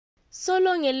So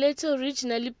Long a Letter,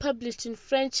 originally published in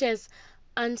French as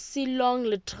Ainsi Long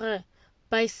Lettre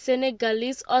by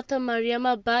Senegalese author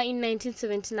Mariama Ba in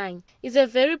 1979, is a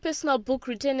very personal book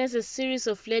written as a series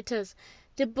of letters.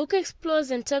 The book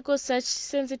explores and tackles such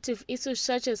sensitive issues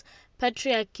such as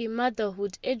patriarchy,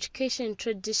 motherhood, education,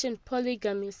 tradition,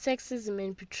 polygamy, sexism,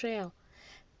 and betrayal.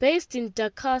 Based in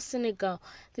Dakar, Senegal,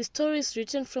 the story is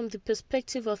written from the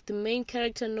perspective of the main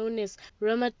character known as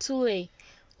Ramatoulaye,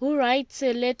 who writes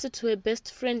a letter to her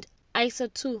best friend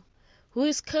Aissatou, who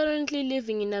is currently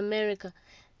living in America.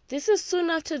 This is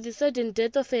soon after the sudden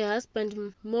death of her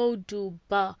husband Modou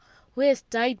Ba, who has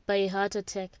died by a heart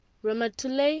attack.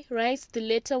 Ramatoulaye writes the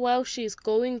letter while she is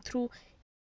going through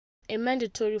a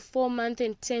mandatory 4-month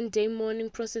and 10-day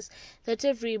mourning process that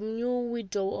every new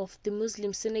widow of the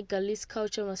Muslim Senegalese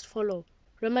culture must follow.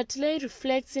 Ramatoulaye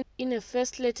reflects in her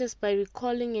first letters by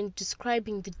recalling and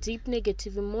describing the deep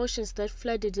negative emotions that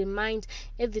flooded her mind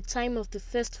at the time of the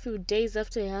first few days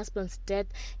after her husband's death,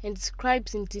 and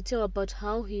describes in detail about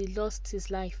how he lost his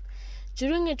life.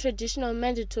 During a traditional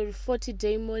mandatory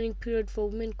 40-day mourning period for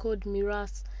women called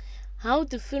miras, how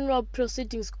the funeral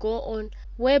proceedings go on,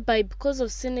 whereby because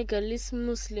of Senegalese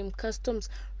Muslim customs,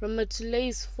 Ramatoulaye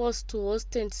is forced to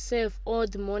host and serve all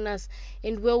the mourners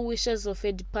and well-wishers of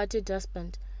her departed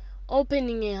husband,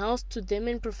 opening a house to them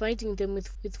and providing them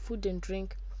with food and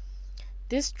drink.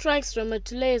 This strikes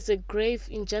Ramatoulaye as a grave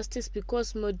injustice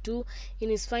because Modou, in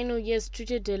his final years,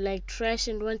 treated her like trash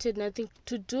and wanted nothing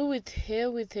to do with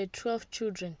her 12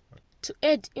 children. To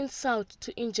add insult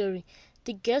to injury,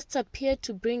 the guests appear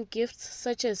to bring gifts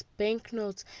such as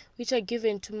banknotes, which are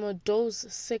given to Modou's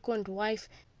second wife,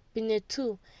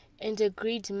 Binetou, and her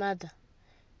greedy mother.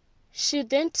 She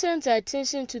then turns her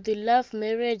attention to the love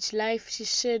marriage life she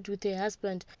shared with her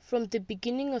husband from the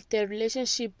beginning of their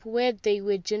relationship, where they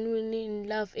were genuinely in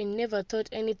love and never thought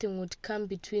anything would come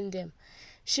between them.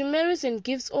 She marries and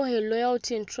gives all her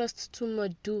loyalty and trust to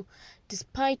Modou,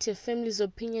 despite her family's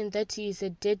opinion that he is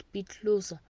a deadbeat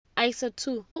loser.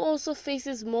 Aissatou, who also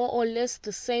faces more or less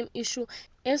the same issue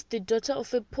as the daughter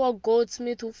of a poor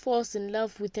goldsmith who falls in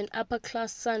love with an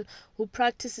upper-class son who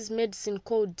practices medicine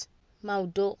called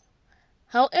Maudo.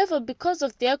 However, because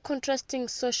of their contrasting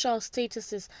social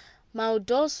statuses,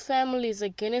 Maudou's family is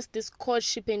against this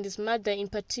courtship, and his mother in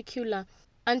particular,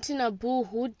 Auntie Naboo,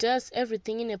 who does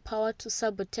everything in her power to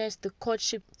sabotage the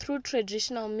courtship through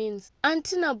traditional means.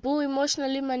 Auntie Naboo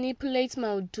emotionally manipulates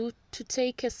Maudou to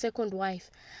take a second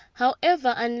wife.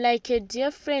 However, unlike her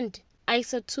dear friend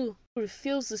Aissatou, who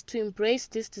refuses to embrace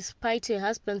this despite her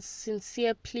husband's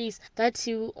sincere pleas that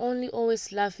he will only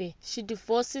always love her, she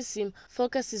divorces him,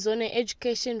 focuses on her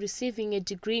education, receiving a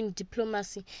degree in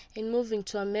diplomacy, and moving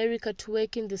to America to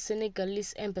work in the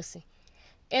Senegalese embassy.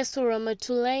 As for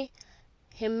Ramatoulaye,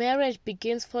 her marriage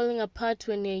begins falling apart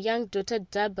when her young daughter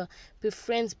Daba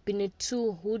befriends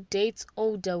Binetou, who dates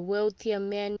older, wealthier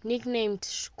men nicknamed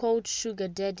cold sugar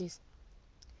daddies,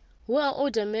 who are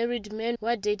older married men who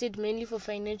are dated mainly for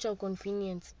financial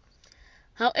convenience.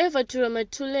 However, to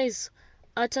Ramatoulaye's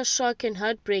utter shock and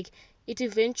heartbreak, it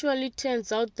eventually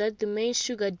turns out that the main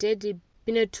sugar daddy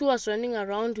Binetou was running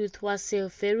around with was her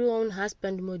very own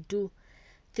husband Modou.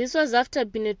 This was after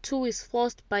Binetou is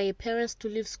forced by her parents to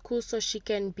leave school so she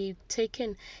can be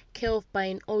taken care of by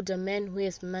an older man who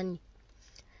has money.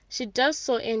 She does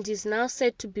so and is now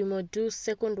said to be Modou's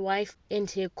second wife and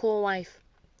her co-wife.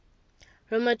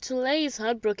 Ramatoulaye is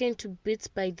heartbroken to bits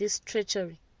by this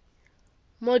treachery.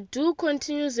 Modou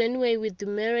continues anyway with the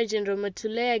marriage, and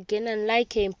Ramatoulaye, again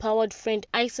unlike her empowered friend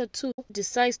Aissatou,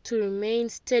 decides to remain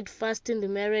steadfast in the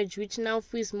marriage, which now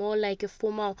feels more like a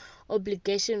formal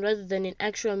obligation rather than an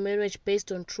actual marriage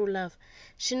based on true love.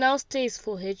 She now stays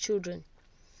for her children.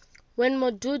 When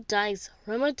Modou dies,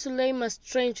 Ramatoulaye must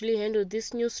strangely handle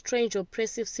this new strange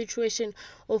oppressive situation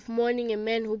of mourning a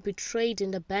man who betrayed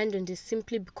and abandoned her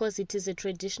simply because it is a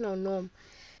traditional norm.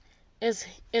 As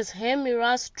her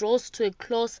miras draws to a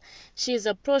close, she is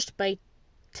approached by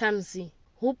Tamzi,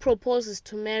 who proposes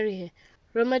to marry her.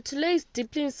 Ramatoulaye is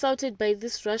deeply insulted by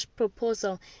this rash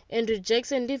proposal and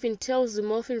rejects and even tells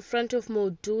him off in front of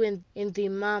Modou and the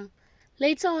Imam.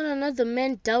 Later on, another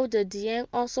man, Dauda Dieng,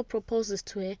 also proposes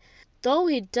to her. Though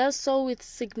he does so with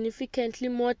significantly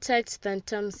more tact than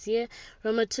Tamzi,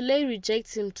 Ramatoulaye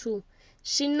rejects him too.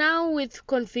 She now, with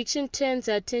conviction, turns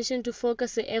her attention to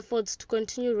focus her efforts to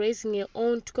continue raising her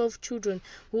own 12 children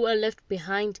who are left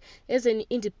behind as an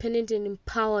independent and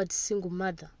empowered single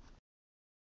mother.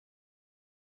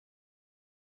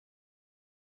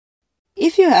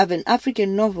 If you have an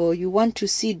African novel you want to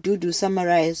see Dudu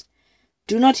summarize,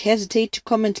 do not hesitate to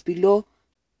comment below.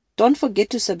 Don't forget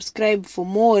to subscribe for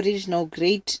more original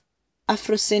great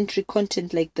Afrocentric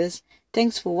content like this.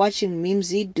 Thanks for watching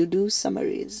Mimsy Dudu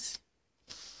Summaries.